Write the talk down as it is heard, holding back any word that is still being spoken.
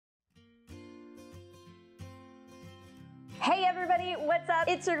Hey everybody, what's up?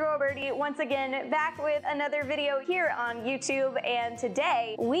 It's your girl Birdie once again back with another video here on YouTube, and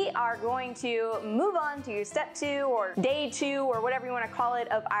today we are going to move on to step 2 or day 2 or whatever you want to call it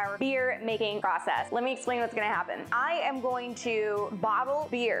of our beer making process. Let me explain what's going to happen. I am going to bottle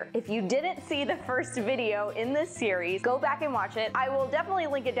beer. If you didn't see the first video in this series, go back and watch it. I will definitely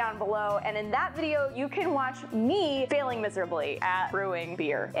link it down below, and in that video you can watch me failing miserably at brewing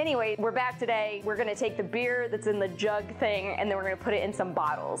beer. Anyway, we're back today. We're going to take the beer that's in the jug thing and then we're gonna put it in some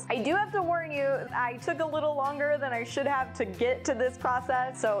bottles. I do have to warn you, I took a little longer than I should have to get to this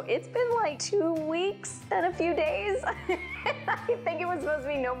process, so it's been like 2 weeks and a few days. I think it was supposed to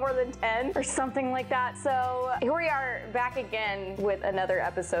be no more than 10 or something like that. So here we are back again with another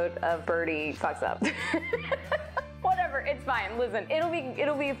episode of Birdie Fucks Up. Whatever, it's fine. Listen, it'll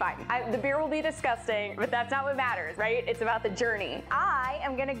be fine. The beer will be disgusting, but that's not what matters, right? It's about the journey. I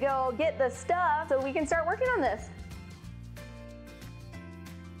am gonna go get the stuff so we can start working on this.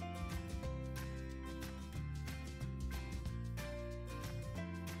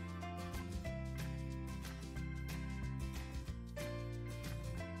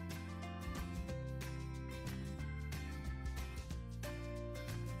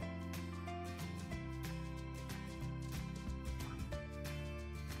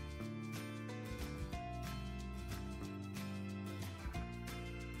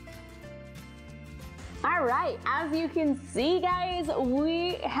 All right, as you can see, guys,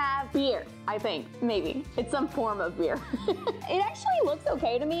 we have beer, I think, maybe. It's some form of beer. It actually looks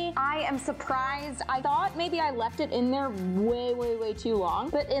okay to me. I am surprised. I thought maybe I left it in there way too long,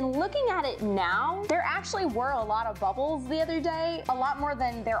 but in looking at it now, there actually were a lot of bubbles the other day, a lot more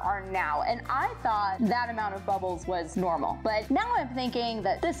than there are now, and I thought that amount of bubbles was normal, but now I'm thinking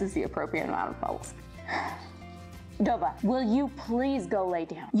that this is the appropriate amount of bubbles. Dova, will you please go lay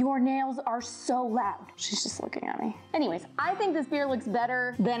down? Your nails are so loud. She's just looking at me. Anyways, I think this beer looks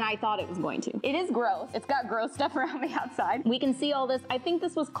better than I thought it was going to. It is gross. It's got gross stuff around the outside. We can see all this. I think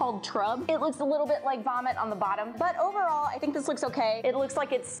this was called Trub. It looks a little bit like vomit on the bottom, but overall, I think this looks okay. It looks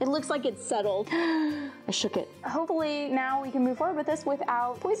like it's settled. I shook it. Hopefully now we can move forward with this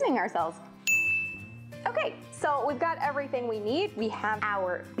without poisoning ourselves. Okay, so we've got everything we need. We have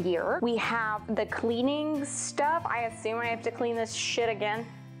our beer. We have the cleaning stuff. I assume I have to clean this shit again.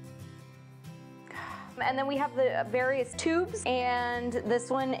 And then we have the various tubes, and this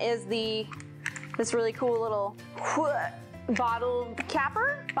one is this really cool little bottle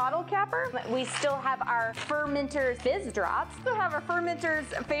capper. We still have our fermenter's fizz drops. We still have our fermenter's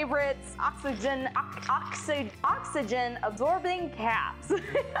favorites, oxygen absorbing caps.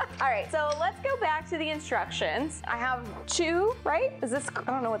 All right, so let's go back to the instructions. I have 2, right? Is this,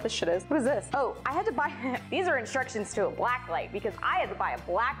 I don't know what this shit is. What is this? Oh, I had to buy, these are instructions to a black light because I had to buy a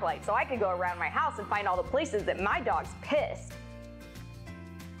black light so I could go around my house and find all the places that my dog's pissed.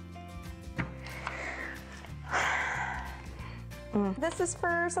 This is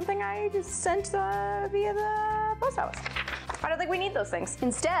for something I just sent via the post office. I don't think we need those things.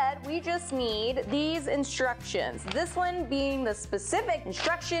 Instead, we just need these instructions. This one being the specific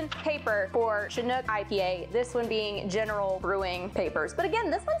instruction paper for Chinook IPA. This one being general brewing papers. But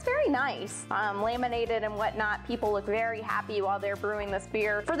again, this one's very nice. Laminated and whatnot. People look very happy while they're brewing this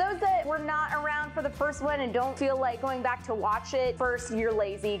beer. For those that were not around for the first one and don't feel like going back to watch it, first, you're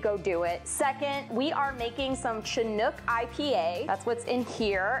lazy, go do it. Second, we are making some Chinook IPA. That's what's in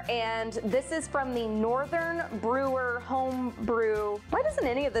here. And this is from the Northern Brewer Home Brew. Why doesn't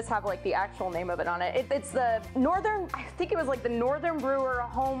any of this have like the actual name of it on it? It's the Northern, I think it was like the Northern Brewer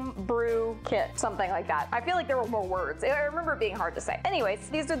Home Brew Kit, something like that. I feel like there were more words. I remember it being hard to say. Anyways,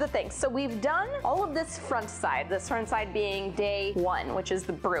 these are the things. So we've done all of this front side being day 1, which is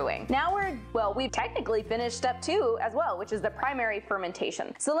the brewing. Now we've technically finished step 2 as well, which is the primary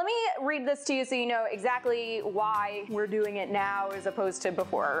fermentation. So let me read this to you so you know exactly why we're doing it now as opposed to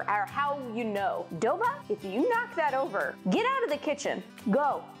before, or how you know. Doba, if you knock that over, get out of the kitchen.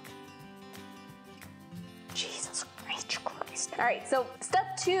 Go. Jesus Christ. All right, so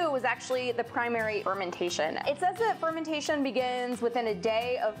step 2 is actually the primary fermentation. It says that fermentation begins within a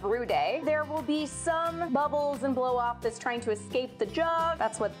day of brew day. There will be some bubbles and blow off that's trying to escape the jug.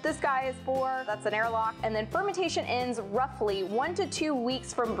 That's what this guy is for. That's an airlock. And then fermentation ends roughly 1 to 2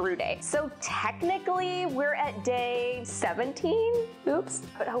 weeks from brew day. So technically we're at day 17. Oops.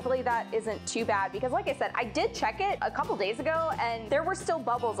 But hopefully that isn't too bad because like I said, I did check it a couple days ago and there were still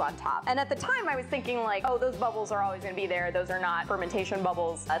bubbles on top. And at the time I was thinking like, oh, those bubbles are always gonna be there. Those are not fermentation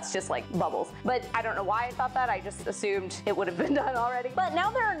bubbles. That's just like bubbles. But I don't know why I thought that. I just assumed it would have been done already. But now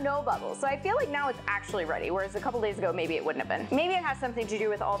there are no bubbles. So I feel like now it's actually ready, whereas a couple days ago, maybe it wouldn't have been. Maybe it has something to do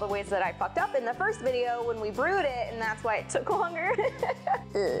with all the ways that I fucked up in the first video when we brewed it, and that's why it took longer.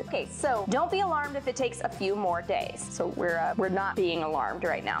 Okay, so don't be alarmed if it takes a few more days. So we're not being alarmed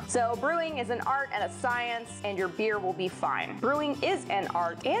right now. So brewing is an art and a science, and your beer will be fine. Brewing is an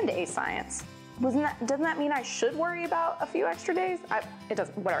art and a science. Doesn't that mean I should worry about a few extra days? It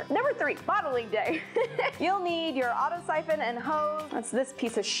doesn't, whatever. Number 3, bottling day. You'll need your auto siphon and hose. That's this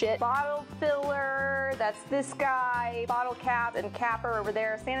piece of shit. Bottle filler, that's this guy. Bottle cap and capper over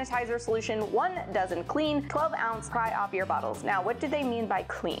there. Sanitizer solution, 1 dozen clean, 12-ounce pry off your bottles. Now, what did they mean by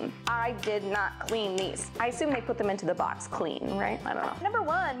clean? I did not clean these. I assume they put them into the box clean, right? I don't know. Number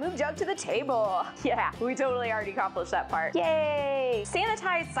 1, move jug to the table. Yeah, we totally already accomplished that part. Yay!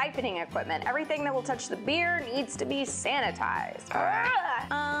 Sanitize siphoning equipment. Everything that will touch the beer needs to be sanitized.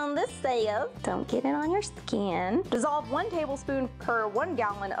 This says, don't get it on your skin. Dissolve 1 tablespoon per 1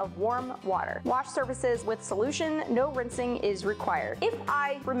 gallon of warm water. Wash surfaces with solution. No rinsing is required. If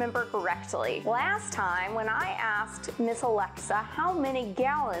I remember correctly, last time when I asked Miss Alexa how many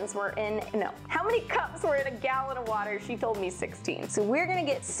gallons were in, no, how many cups were in a gallon of water, she told me 16. So we're gonna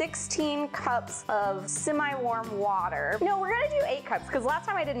get 16 cups of semi-warm water. No, we're gonna do 8 cups because last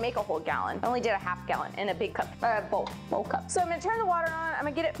time I didn't make a whole gallon. I only did a half gallon in a big cup, bowl cup. So I'm gonna turn the water on. I'm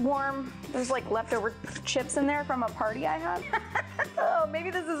gonna get it warm. There's like leftover chips in there from a party I had. Oh,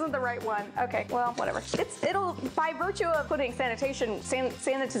 maybe this isn't the right one. Okay, well, whatever. It'll, by virtue of putting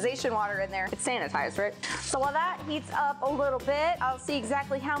sanitization water in there, it's sanitized, right? So while that heats up a little bit, I'll see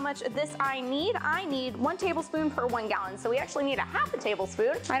exactly how much of this I need. I need 1 tablespoon per 1 gallon. So we actually need a half a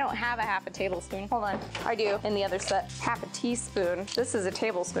tablespoon. I don't have a half a tablespoon. Hold on, I do in the other set. Half a teaspoon. This is a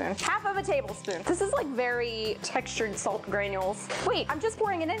tablespoon. Half of a tablespoon. This is like very textured salt granules. Wait, I'm just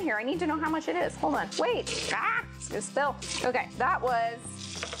pouring it in here. I need to know how much it is. Hold on. Wait. It's still. Okay, that was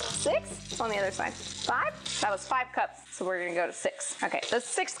 6. It's on the other side. 5? That was 5 cups. So we're gonna go to 6. Okay, that's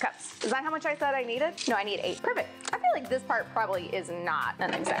 6 cups. Is that how much I said I needed? No, I need 8. Perfect. I feel like this part probably is not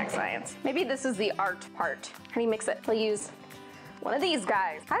an exact science. Maybe this is the art part. How do you mix it? I'll use one of these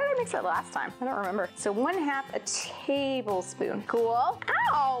guys. How did I mix it last time? I don't remember. So 1/2 a tablespoon. Cool.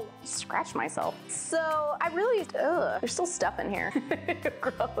 Ow! Scratched myself. So I really, there's still stuff in here.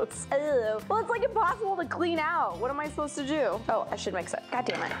 Gross. Ugh. Well, it's like impossible to clean out. What am I supposed to do? Oh, I should mix it. God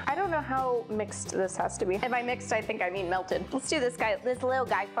damn it. I don't know how mixed this has to be. If I mixed, I think I mean melted. Let's do this guy, this little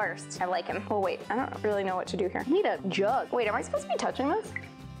guy first. I like him. Oh wait, I don't really know what to do here. I need a jug. Wait, am I supposed to be touching this?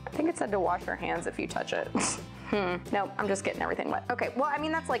 I think it said to wash your hands if you touch it. No, I'm just getting everything wet. Okay, well, I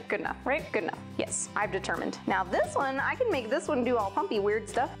mean, that's like good enough, right? Good enough. Yes, I've determined. Now this one, I can make this one do all pumpy weird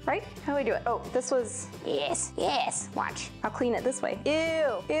stuff, right? How do I do it? Oh, this was, yes. Watch, I'll clean it this way.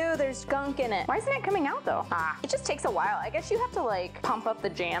 Ew, there's gunk in it. Why isn't it coming out though? It just takes a while. I guess you have to like pump up the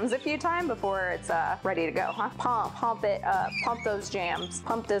jams a few times before it's ready to go, huh? Pump it up, pump those jams.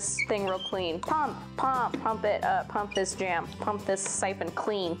 Pump this thing real clean. Pump it up, pump this jam. Pump this siphon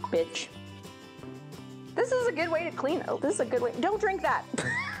clean, bitch. This is a good way to clean. Oh, this is a good way. Don't drink that.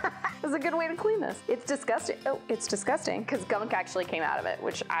 This is a good way to clean this. It's disgusting. Oh, it's disgusting because gunk actually came out of it,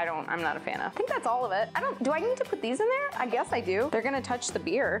 which I'm not a fan of. I think that's all of it. Do I need to put these in there? I guess I do. They're gonna touch the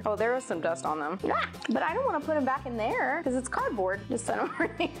beer. Oh, there was some dust on them. But I don't want to put them back in there because it's cardboard. Just set them over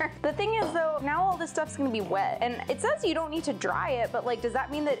here. The thing is though, now all this stuff's gonna be wet and it says you don't need to dry it, but like, does that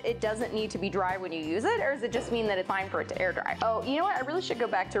mean that it doesn't need to be dry when you use it? Or does it just mean that it's fine for it to air dry? Oh, you know what? I really should go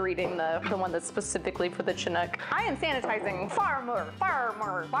back to reading the one that's specifically for the Chinook. I am sanitizing far more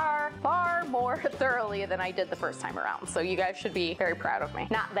thoroughly than I did the first time around. So you guys should be very proud of me.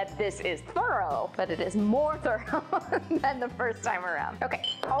 Not that this is thorough, but it is more thorough than the first time around. Okay,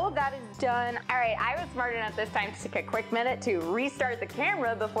 all of that is done. All right, I was smart enough this time to take a quick minute to restart the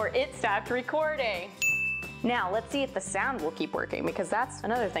camera before it stopped recording. Now, let's see if the sound will keep working because that's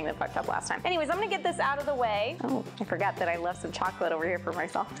another thing that fucked up last time. Anyways, I'm gonna get this out of the way. Oh, I forgot that I left some chocolate over here for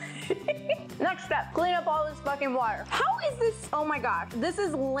myself. Next step, clean up all this fucking water. How is this? Oh my gosh, this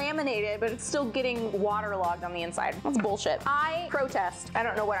is laminated, but it's still getting waterlogged on the inside. That's bullshit. I protest. I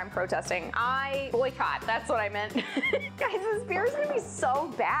don't know what I'm protesting. I boycott, that's what I meant. Guys, this beer is gonna be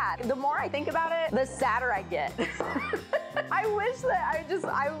so bad. The more I think about it, the sadder I get. I wish that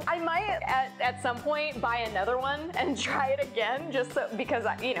I might at some point buy another one and try it again, just so, because,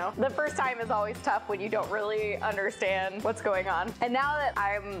 you know, the first time is always tough when you don't really understand what's going on. And now that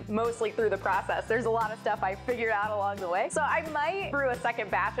I'm mostly through the process, there's a lot of stuff I figured out along the way. So I might brew a second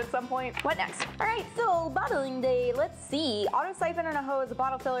batch at some point. What next? All right, so bottling day, let's see. Auto siphon and a hose, a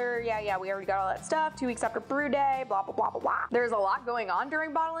bottle filler, yeah, we already got all that stuff. 2 weeks after brew day, blah, blah, blah, blah, blah. There's a lot going on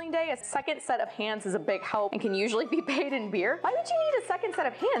during bottling day. A second set of hands is a big help and can usually be paid in beer. Why would you need a second set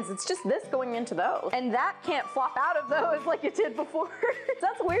of hands? It's just this going into those. And that can't flop out of those like it did before.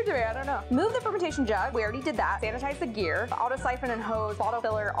 That's weird to me, I don't know. Move the fermentation jug, we already did that. Sanitize the gear, auto siphon and hose, bottle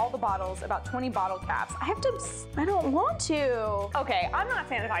filler, all the bottles, about 20 bottle caps. I don't want to. Okay, I'm not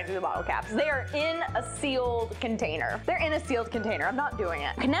sanitizing the bottle caps. They are in a sealed container. They're in a sealed container, I'm not doing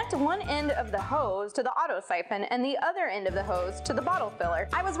it. Connect one end of the hose to the auto siphon and the other end of the hose to the bottle filler.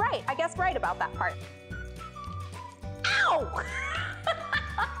 I was right, I guessed right about that part. Ow!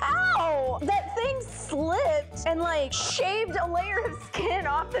 Ow! That thing slipped and like shaved a layer of skin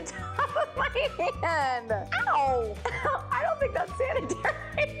off the top of my hand. Ow! I don't think that's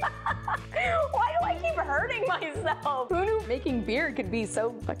sanitary. Why do I keep hurting myself? Who knew making beer could be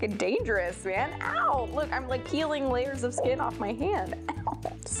so fucking dangerous, man? Ow! Look, I'm like peeling layers of skin off my hand. Ow!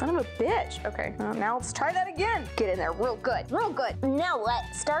 Son of a bitch. Okay, now let's try that again. Get in there real good, real good. Now what?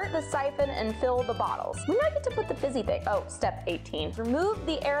 Start the siphon and fill the bottles. When do I get to put the fizzy thing? Oh, step 18. Remove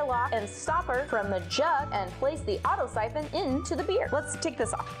the airlock and stopper from the jug and place the auto siphon into the beer. Let's take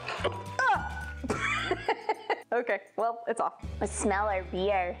this off. Okay, well, it's off. Let's smell our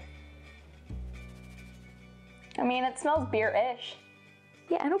beer. I mean, it smells beer-ish.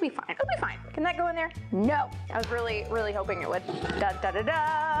 Yeah, it'll be fine. It'll be fine. Can that go in there? No. I was really, really hoping it would.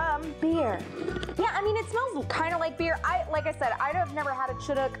 Da-da-da-da. Beer. Yeah, I mean, it smells kind of like beer. Like I said, I've never had a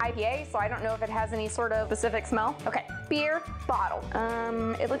Chinook IPA, so I don't know if it has any sort of specific smell. Okay, beer bottle.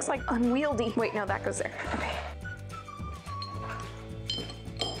 It looks like unwieldy. Wait, no, that goes there. Okay.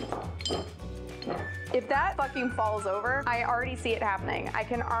 If that fucking falls over, I already see it happening. I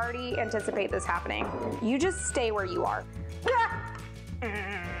can already anticipate this happening. You just stay where you are.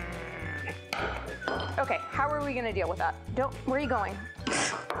 Okay, how are we gonna deal with that? Where are you going?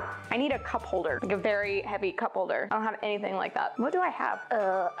 I need a cup holder, like a very heavy cup holder. I don't have anything like that. What do I have?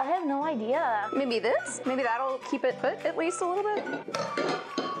 I have no idea. Maybe this? Maybe that'll keep it put at least a little bit.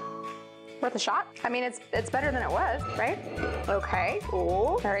 Worth a shot? I mean, it's better than it was, right? Okay,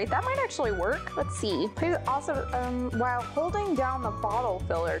 cool. All right, that might actually work. Let's see. Please also, while holding down the bottle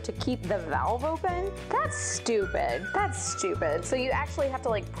filler to keep the valve open. That's stupid. That's stupid. So you actually have to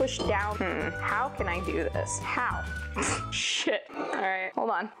like push down. How can I do this? How? Shit. All right, hold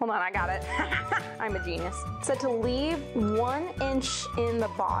on, I got it. I'm a genius. It said to leave 1 inch in the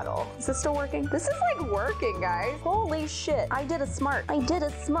bottle. Is this still working? This is like working, guys. Holy shit. I did a smart.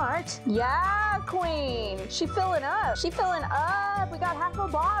 Yeah, queen. She filling up. We got half a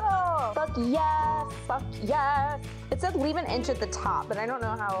bottle. Fuck yes, fuck yes. It said leave 1 inch at the top, but I don't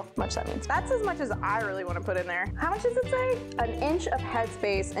know how much that means. That's as much as I really want to put in there. How much does it say? 1 inch of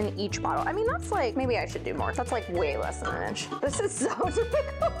headspace in each bottle. I mean, that's like, maybe I should do more. That's like way less than 1 inch. This is so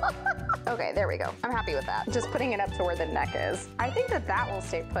typical. Okay, there we go. I'm happy with that. Just putting it up to where the neck is. I think that will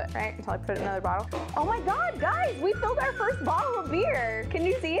stay put, right? Until I put in another bottle. Oh my God, guys, we filled our first bottle of beer. Can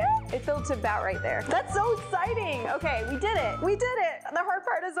you see it? It filled to about right there. That's so exciting. Okay, we did it. We did it. The hard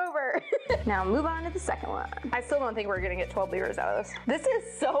part is over. Now move on to the second one. I still don't think we're gonna get 12 beers out of this. This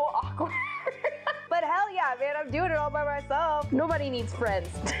is so awkward. But hell yeah, man, I'm doing it all by myself. Nobody needs friends.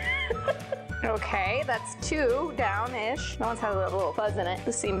 Okay, that's 2 down-ish. That one's had a little fuzz in it.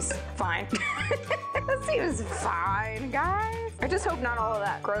 This seems fine. This seems fine, guys. I just hope not all of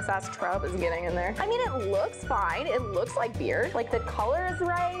that gross-ass trub is getting in there. I mean, it looks fine. It looks like beer. Like, the color is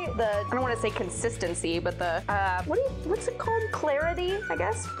right. I don't want to say consistency, but what's it called? Clarity, I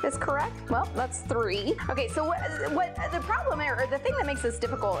guess, is correct. Well, that's 3. Okay, so what the problem, or the thing that makes this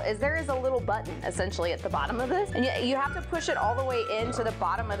difficult is there is a little button, essentially, at the bottom of this. And you have to push it all the way into the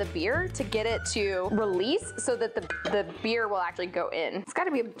bottom of the beer to get it to release so that the beer will actually go in. It's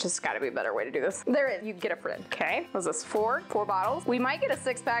gotta be a better way to do this. There is, you get a friend. Okay, what was this, 4 bottles? We might get a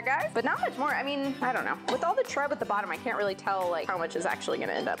 6-pack, guys, but not much more. I mean, I don't know. With all the trub at the bottom, I can't really tell like how much is actually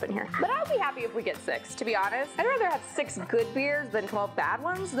gonna end up in here. But I'll be happy if we get 6, to be honest. I'd rather have 6 good beers than 12 bad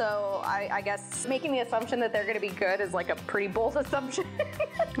ones, though I guess making the assumption that they're gonna be good is like a pretty bold assumption.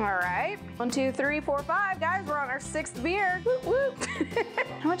 All right, 1, 2, 3, 4, 5, guys, we're on our 6th beer. Whoop, whoop.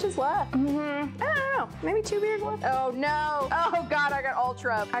 How much is left? I don't know, maybe 2 beers left? Oh no, oh God, I got all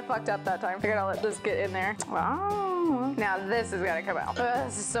shrub. I fucked up that time. I gotta let this get in there. Oh, now this is gonna come out. Ugh,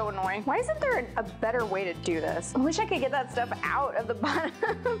 this is so annoying. Why isn't there a better way to do this? I wish I could get that stuff out of the bottom.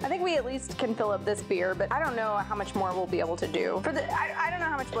 I think we at least can fill up this beer, but I don't know how much more we'll be able to do. I don't know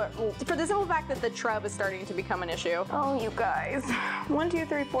how much more, for the simple fact that the shrub is starting to become an issue. Oh, you guys. 1, 2,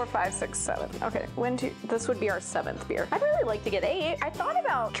 3, 4, 5, 6, 7. Okay, 1, 2, this would be our 7th beer. I'd really like to get 8. I thought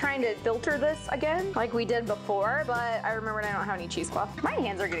about trying to filter this again, like we did before, but I remembered I don't have any cheesecloth. My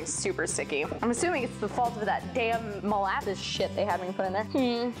hands are getting super sticky. I'm assuming it's the fault of that damn molasses shit they had me put in there.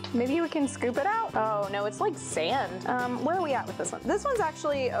 Maybe we can scoop it out? Oh no, it's like sand. Where are we at with this one? This one's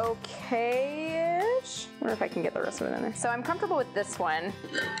actually okay-ish. I wonder if I can get the rest of it in there. So I'm comfortable with this one.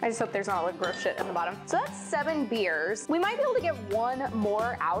 I just hope there's not like gross shit in the bottom. So that's 7 beers. We might be able to get 1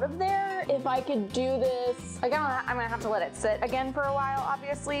 more out of there if I could do this. Like I'm gonna have to let it sit again for a while,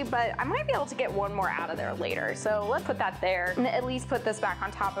 obviously, but I might be able to get 1 more out of there later. So let's put that there and at least put this back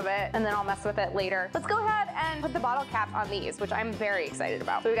on top of it, and then I'll mess with it later. Let's go ahead and put the bottle cap on these, which I'm very excited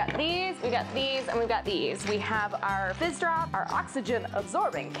about. So we got these, and we've got these. We have our fizz drop, our oxygen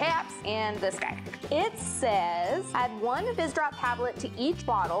absorbing caps, and this guy. It says, add 1 fizz drop tablet to each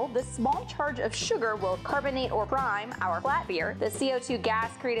bottle. This small charge of sugar will carbonate or prime our flat beer. The CO2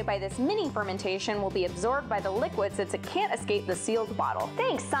 gas created by this mini fermentation will be absorbed by the liquid since it can't escape the sealed bottle.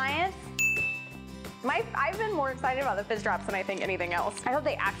 Thanks, science. I've been more excited about the fizz drops than I think anything else. I hope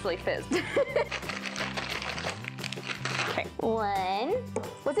they actually fizzed. Okay, 1.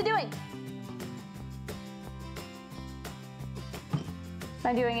 What's it doing?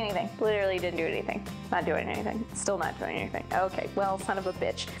 Not doing anything. Literally didn't do anything. Not doing anything. Still not doing anything. Okay, well, son of a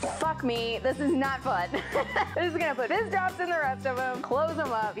bitch. Fuck me, this is not fun. I'm just gonna put fizz drops in the rest of them, close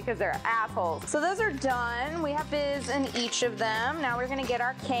them up because they're assholes. So those are done. We have fizz in each of them. Now we're gonna get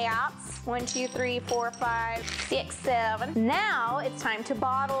our caps. 1, 2, 3, 4, 5, 6, 7. Now it's time to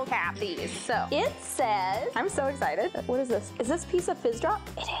bottle cap these. So it says, I'm so excited. What is this? Is this piece of fizz drop?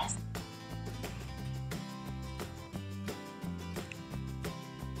 It is.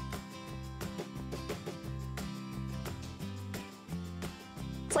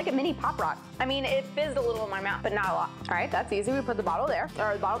 It's like a mini pop rock. I mean, it fizzed a little in my mouth, but not a lot. All right, that's easy. We put the bottle there,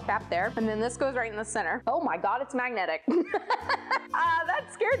 or the bottle cap there, and then this goes right in the center. Oh my God, it's magnetic.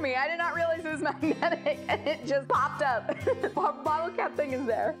 That scared me. I did not realize it was magnetic, and it just popped up. The bottle cap thing is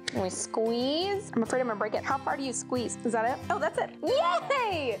there. And we squeeze. I'm afraid I'm gonna break it. How far do you squeeze? Is that it? Oh, that's it.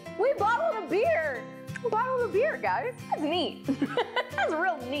 Yay! We bottled a beer. Bottle of beer, guys. That's neat. That's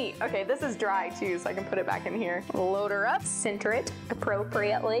real neat. Okay, this is dry too, so I can put it back in here. Load her up, center it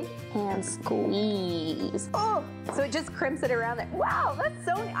appropriately, and squeeze. Oh, so it just crimps it around there. Wow, that's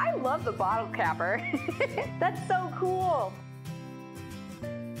so, I love the bottle capper. That's so cool.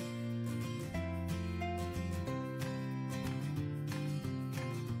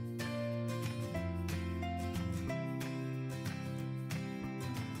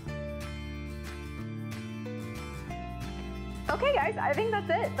 Okay guys, I think that's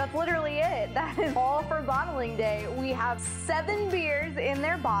it. That's literally it. That is all for bottling day. We have 7 beers in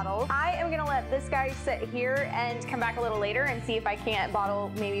their bottles. I am gonna let this guy sit here and come back a little later and see if I can't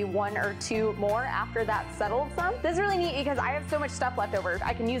bottle maybe 1 or 2 more after that's settled some. This is really neat because I have so much stuff left over.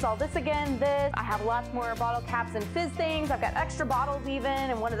 I can use all this again, this. I have lots more bottle caps and fizz things. I've got extra bottles even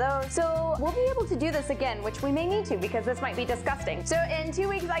and one of those. So we'll be able to do this again, which we may need to because this might be disgusting. So in 2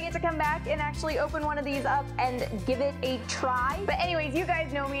 weeks, I get to come back and actually open one of these up and give it a try. But anyways, you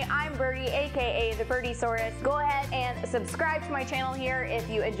guys know me. I'm Birdie, aka the Birdiesaurus. Go ahead and subscribe to my channel here if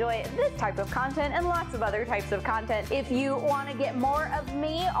you enjoy this type of content and lots of other types of content. If you want to get more of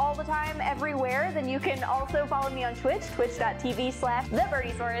me all the time, everywhere, then you can also follow me on Twitch,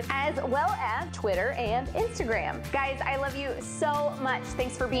 twitch.tv/theBirdiesaurus, as well as Twitter and Instagram. Guys, I love you so much.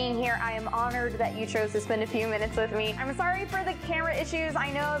 Thanks for being here. I am honored that you chose to spend a few minutes with me. I'm sorry for the camera issues. I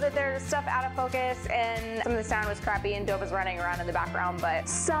know that there's stuff out of focus and some of the sound was crappy and Dope was running around in the background, but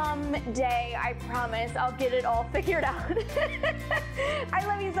someday, I promise, I'll get it all figured out. I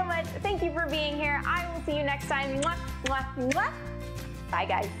love you so much. Thank you for being here. I will see you next time. Mwah, mwah, mwah. Bye,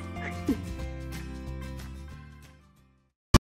 guys.